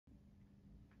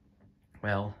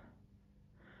Well,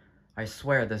 I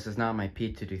swear this is not my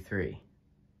K-223.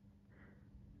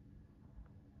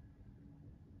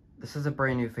 This is a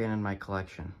brand new fan in my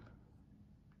collection.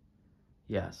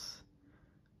 Yes.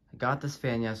 I got this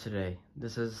fan yesterday.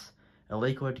 This is a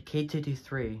Lakewood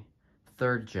K-223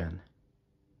 3rd gen.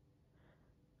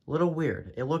 A little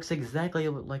weird. It looks exactly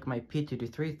like my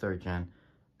K-223 3rd gen,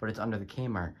 but it's under the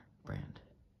Kmart brand.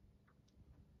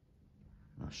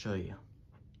 I'll show you.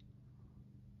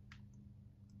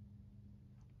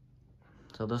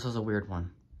 So this is a weird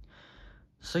one.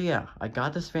 So yeah, I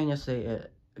got this fan yesterday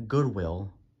at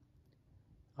Goodwill.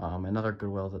 Another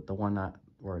Goodwill, the one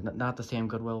not the same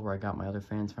Goodwill where I got my other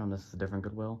fans from. This is a different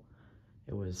Goodwill.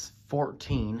 It was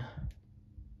 $14,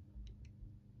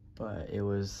 but it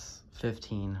was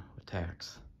 $15 with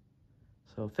tax.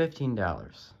 So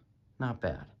 $15, not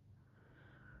bad.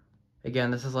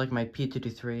 Again, this is like my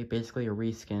K-223, basically a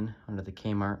reskin under the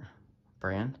Kmart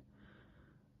brand.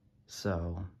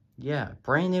 So yeah,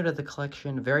 brand new to the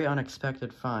collection, very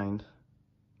unexpected find.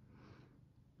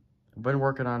 I've been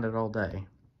working on it all day.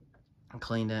 I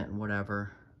cleaned it and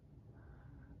whatever.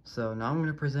 So now I'm going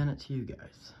to present it to you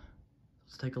guys.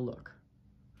 Let's take a look.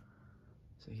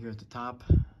 So here's the top.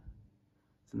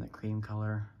 It's in that cream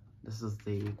color. This is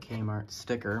the Kmart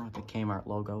sticker with the Kmart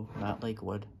logo, not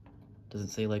Lakewood. Doesn't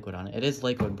say Lakewood on it. It is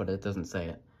Lakewood, but it doesn't say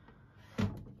it.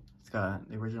 It's got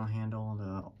the original handle,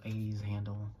 the 80s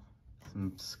handle,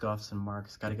 some scuffs and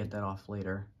marks. Got to get that off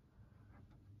later.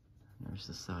 There's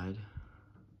the side.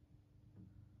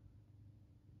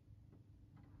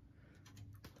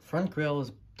 Front grille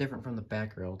is different from the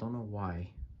back grille. Don't know why.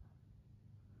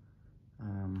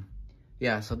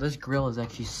 Yeah, so this grille is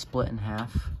actually split in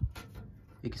half.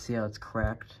 You can see how it's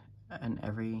cracked in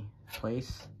every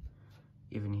place,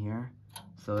 even here.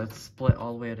 So it's split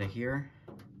all the way to here,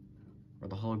 where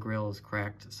the whole grille is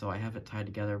cracked. So I have it tied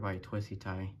together by a twisty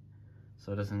tie,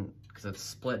 so it doesn't, because it's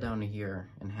split down to here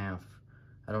in half.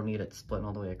 I don't need it splitting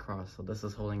all the way across. So this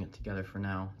is holding it together for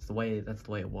now. That's the way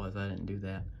it was. I didn't do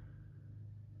that.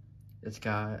 It's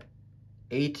got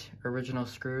 8 original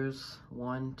screws,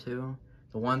 1, 2.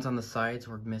 The ones on the sides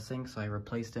were missing, so I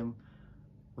replaced them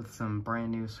with some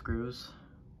brand new screws.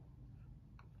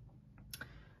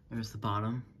 There's the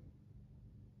bottom.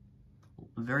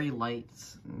 Very light,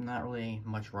 not really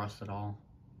much rust at all,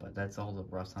 but that's all the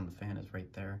rust on the fan is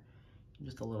right there.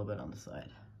 Just a little bit on the side.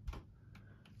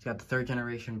 It's got the 3rd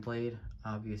generation blade,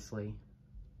 obviously.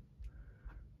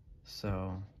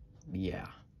 So, yeah.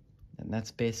 And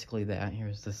that's basically that.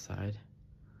 Here's this side.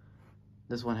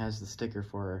 This one has the sticker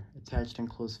for attached and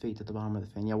closed feet at the bottom of the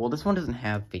fan. Yeah, well, this one doesn't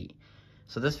have feet.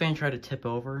 So this fan tried to tip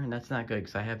over, and that's not good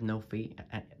because I have no feet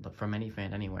from any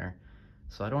fan anywhere.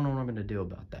 So I don't know what I'm going to do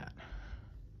about that.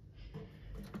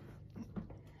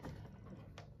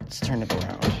 Let's turn it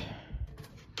around.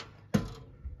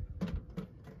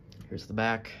 Here's the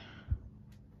back.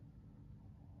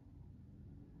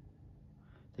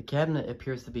 The cabinet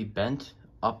appears to be bent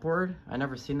upward. I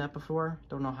never seen that before.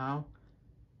 Don't know how.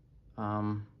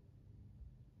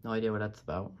 No idea what that's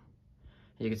about.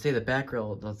 You can see the back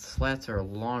grille, the slats are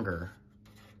longer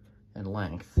in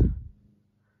length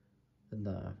than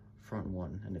the front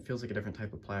one, and it feels like a different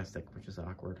type of plastic, which is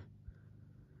awkward.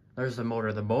 There's the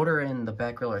motor. The motor and the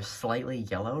back grille are slightly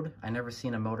yellowed. I never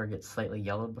seen a motor get slightly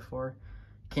yellowed before.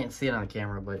 Can't see it on the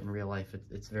camera, but in real life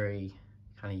it's very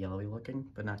kind of yellowy looking,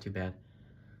 but not too bad.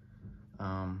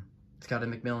 It's got a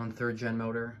Macmillan 3rd gen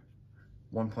motor,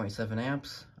 1.7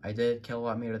 amps. I did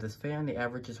kilowatt meter this fan. The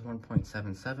average is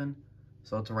 1.77,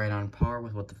 so it's right on par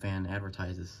with what the fan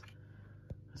advertises.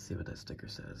 Let's see what that sticker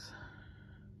says.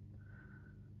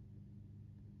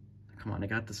 Come on, I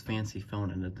got this fancy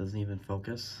phone and it doesn't even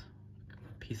focus.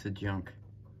 Piece of junk.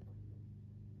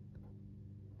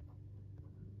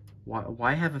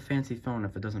 Why have a fancy phone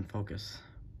if it doesn't focus?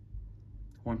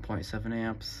 1.7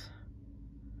 amps.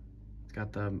 It's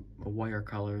got the wire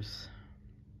colors.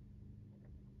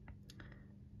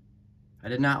 I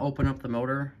did not open up the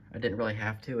motor. I didn't really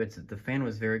have to. The fan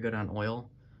was very good on oil.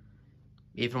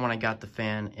 Even when I got the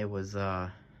fan, it was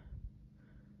had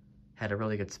a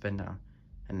really good spin down.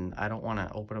 And I don't want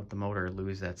to open up the motor and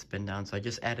lose that spin down, so I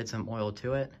just added some oil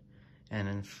to it and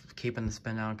then keeping the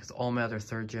spin down, because all my other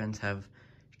 3rd gens have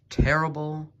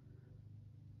terrible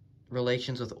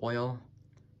relations with oil.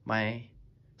 My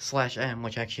 /M,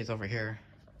 which actually is over here,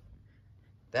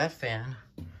 that fan,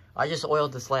 I just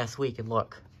oiled this last week, and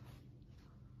look.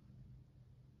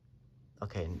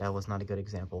 Okay, that was not a good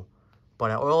example.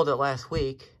 But I oiled it last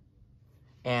week,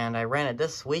 and I ran it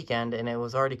this weekend, and it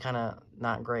was already kind of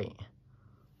not great.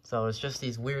 So it's just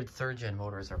these weird 3rd gen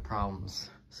motors are problems.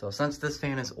 So since this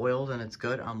fan is oiled and it's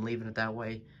good, I'm leaving it that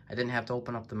way. I didn't have to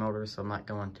open up the motor, so I'm not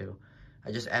going to.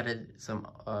 I just added some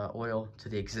oil to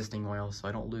the existing oil so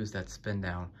I don't lose that spin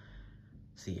down.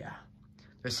 So yeah.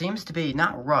 There seems to be,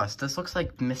 not rust, this looks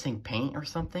like missing paint or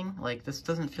something. Like, this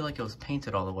doesn't feel like it was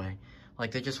painted all the way.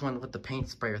 Like, they just went with the paint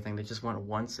sprayer thing. They just went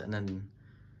once and then...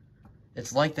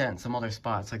 It's like that in some other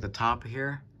spots. Like the top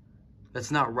here,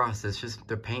 that's not rust. It's just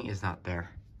their paint is not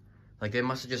there. Like, they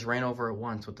must have just ran over it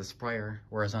once with the sprayer.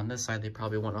 Whereas on this side, they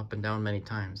probably went up and down many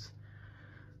times.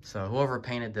 So, whoever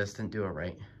painted this didn't do it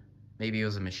right. Maybe it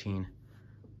was a machine.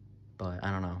 But,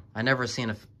 I don't know. I never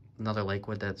seen another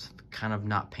Lakewood that's kind of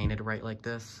not painted right like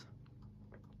this.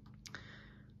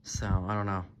 So, I don't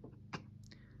know.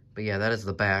 But yeah, that is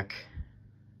the back.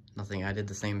 Nothing, I did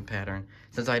the same pattern.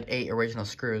 Since I had 8 original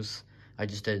screws, I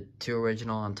just did 2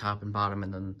 original on top and bottom,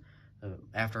 and then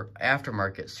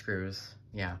aftermarket screws.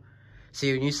 Yeah.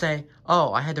 See, when you say,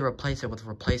 oh, I had to replace it with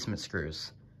replacement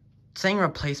screws. Saying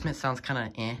replacement sounds kind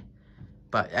of eh.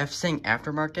 But if saying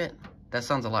aftermarket, that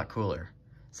sounds a lot cooler.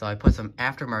 So I put some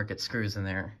aftermarket screws in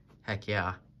there. Heck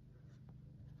yeah.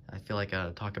 I feel like I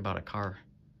talk about a car.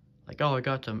 Like, oh, I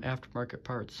got some aftermarket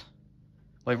parts.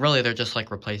 Like, really, they're just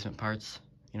like replacement parts.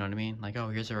 You know what I mean? Like, oh,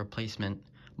 here's a replacement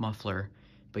muffler.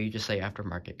 But you just say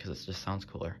aftermarket because it just sounds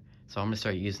cooler. So I'm going to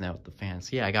start using that with the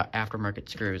fans. Yeah, I got aftermarket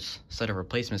screws. Instead of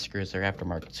replacement screws, they're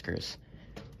aftermarket screws.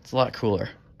 It's a lot cooler.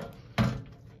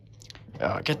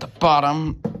 Get the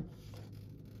bottom.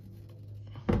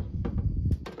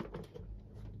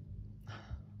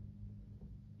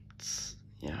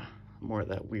 Yeah, more of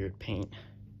that weird paint.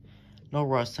 No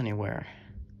rust anywhere.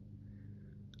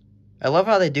 I love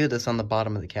how they do this on the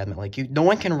bottom of the cabinet. Like, no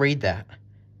one can read that.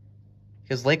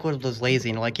 Because Lakewood was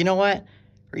lazy and like, you know what?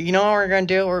 You know what we're gonna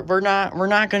do? We're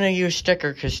not gonna use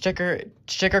sticker because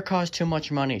sticker costs too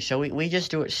much money. So we just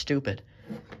do it stupid.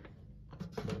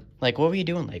 Like, what were you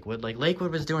doing, Lakewood? Like,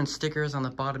 Lakewood was doing stickers on the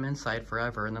bottom inside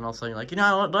forever, and then all of a sudden you're like, you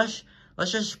know what? Let's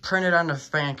just print it on the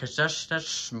fan because that's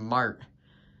smart.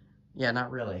 Yeah,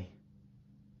 not really.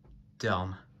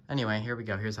 Dumb. Anyway, here we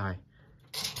go. Here's how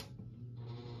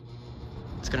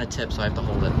it's gonna tip, so I have to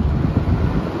hold it.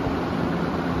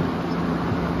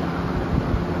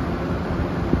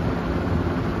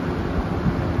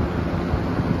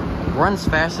 Runs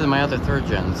faster than my other 3rd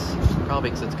gens,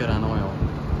 probably because it's good on oil.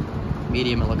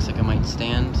 Medium, it looks like it might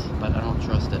stand, but I don't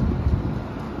trust it.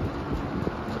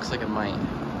 Looks like it might.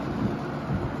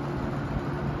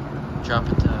 Drop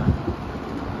it to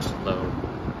low.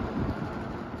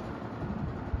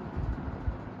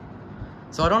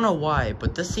 So I don't know why,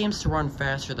 but this seems to run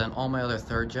faster than all my other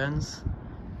 3rd gens.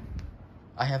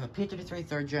 I have a K-223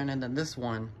 3rd gen and then this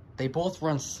one. They both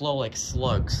run slow like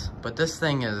slugs, but this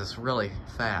thing is really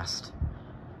fast.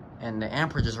 And the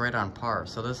amperage is right on par,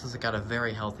 so this has got a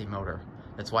very healthy motor.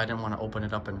 That's why I didn't want to open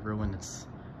it up and ruin its,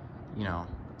 you know,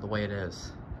 the way it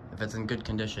is. If it's in good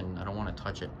condition, I don't want to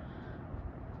touch it.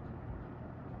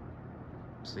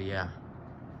 So yeah.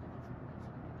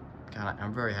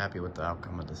 I'm very happy with the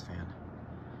outcome of this fan.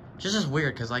 It's just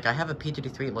weird, because like I have a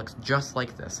K-223, it looks just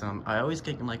like this. I always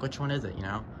get like, which one is it, you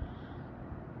know?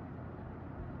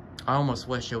 I almost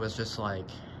wish it was just like,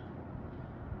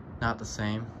 not the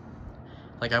same.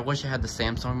 Like I wish I had the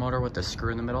Samsung motor with the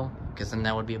screw in the middle, because then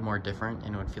that would be more different,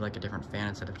 and it would feel like a different fan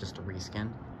instead of just a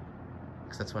reskin.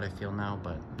 Because that's what I feel now,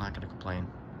 but I'm not going to complain.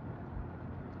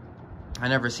 I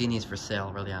never seen these for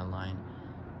sale really online,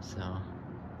 so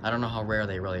I don't know how rare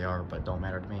they really are, but don't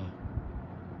matter to me.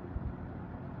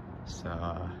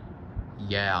 So,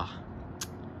 yeah.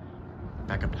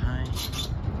 Back up to high.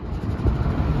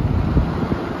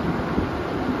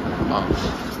 Oh.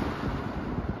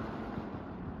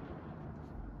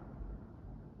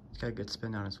 It's got a good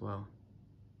spin down as well.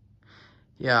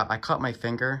 Yeah, I cut my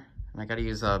finger, and I gotta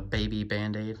use a baby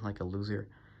Band-Aid like a loser.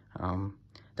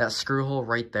 That screw hole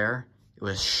right there, it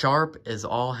was sharp as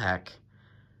all heck.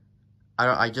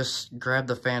 I just grabbed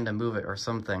the fan to move it or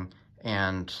something,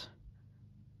 and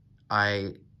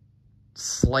I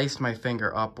sliced my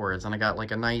finger upwards, and I got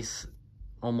like a nice,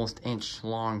 almost inch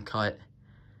long cut.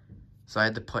 So I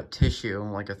had to put tissue,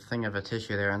 like a thing of a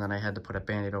tissue there, and then I had to put a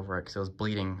Band-Aid over it because it was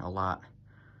bleeding a lot.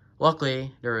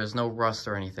 Luckily, there is no rust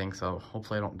or anything, so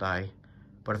hopefully I don't die.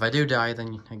 But if I do die,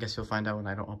 then I guess you'll find out when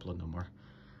I don't upload no more.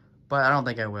 But I don't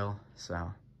think I will,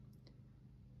 so.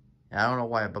 I don't know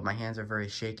why, but my hands are very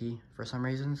shaky for some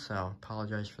reason, so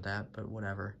apologize for that, but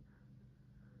whatever.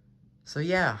 So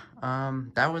yeah,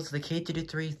 that was the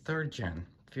K-223 3rd gen.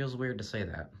 Feels weird to say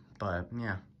that, but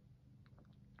yeah.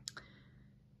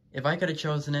 If I could have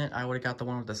chosen it, I would have got the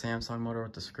one with the Samsung motor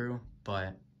with the screw,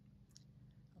 but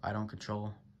I don't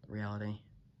control reality.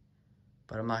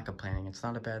 But I'm not complaining. It's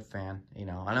not a bad fan, you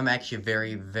know. And I'm actually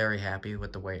very, very happy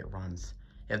with the way it runs.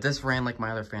 If this ran like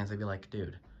my other fans, I'd be like,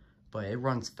 dude. But it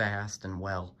runs fast and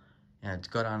well. And it's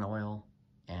good on oil.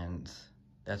 And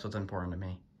that's what's important to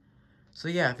me. So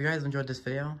yeah, if you guys enjoyed this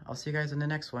video, I'll see you guys in the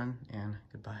next one. And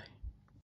goodbye.